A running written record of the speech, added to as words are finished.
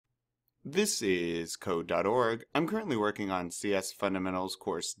This is Code.org. I'm currently working on CS Fundamentals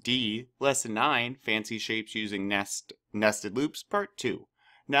Course D, Lesson 9, Fancy Shapes Using Nested Loops, Part 2.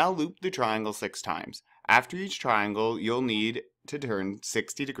 Now loop the triangle 6 times. After each triangle, you'll need to turn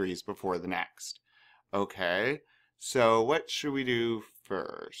 60 degrees before the next. Okay, so what should we do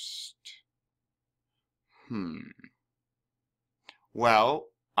first? Well,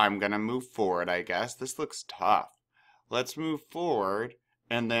 I'm gonna move forward, I guess. This looks tough. Let's move forward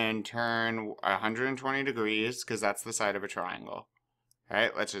and then turn 120 degrees because that's the side of a triangle. All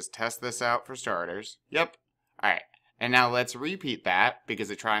right, let's just test this out for starters. Yep. All right, and now let's repeat that because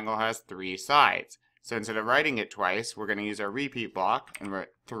a triangle has 3 sides. So instead of writing it twice, we're going to use our repeat block and write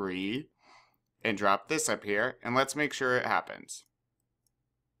 3 and drop this up here, and let's make sure it happens.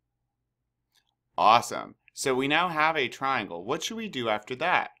 Awesome. So we now have a triangle. What should we do after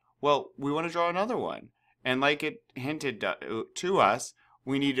that? Well, we want to draw another one. And like it hinted to us,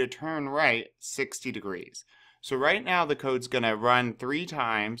 we need to turn right 60 degrees. So right now the code's going to run 3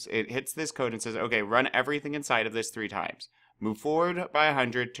 times. It hits this code and says, okay, run everything inside of this 3 times. Move forward by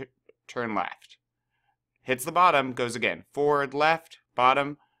 100, turn left. Hits the bottom, goes again. Forward, left,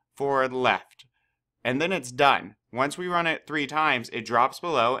 bottom, forward, left. And then it's done. Once we run it 3 times, it drops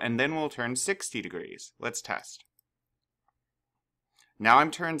below, and then we'll turn 60 degrees. Let's test. Now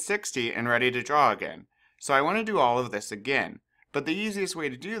I'm turned 60 and ready to draw again. So I want to do all of this again. But the easiest way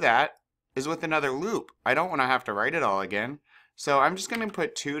to do that is with another loop. I don't want to have to write it all again. So I'm just going to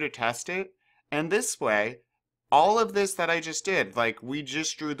put 2 to test it. And this way, all of this that I just did, like we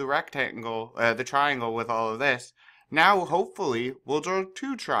just drew the rectangle, the triangle with all of this, now hopefully we'll draw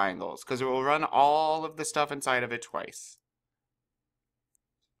 2 triangles because it will run all of the stuff inside of it twice.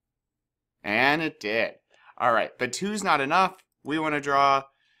 And it did. All right, but 2's not enough. We want to draw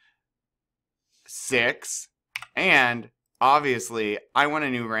 6, and obviously I want a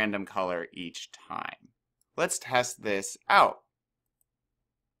new random color each time. Let's test this out.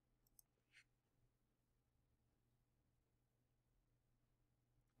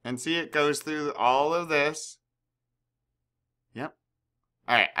 And see, it goes through all of this. Yep.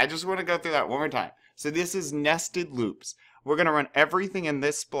 All right, I just want to go through that one more time. So this is nested loops. We're going to run everything in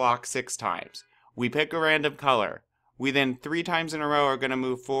this block 6 times. We pick a random color. We then 3 times in a row are going to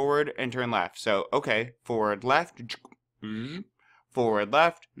move forward and turn left. So, okay, forward, left, forward,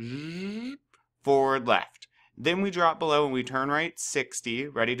 left, forward, left. Then we drop below and we turn right 60,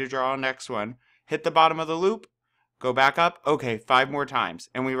 ready to draw our next one. Hit the bottom of the loop, go back up. Okay, 5 more times.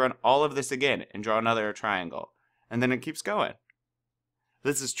 And we run all of this again and draw another triangle. And then it keeps going.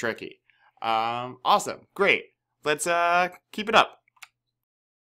 This is tricky. Awesome. Great. Let's keep it up.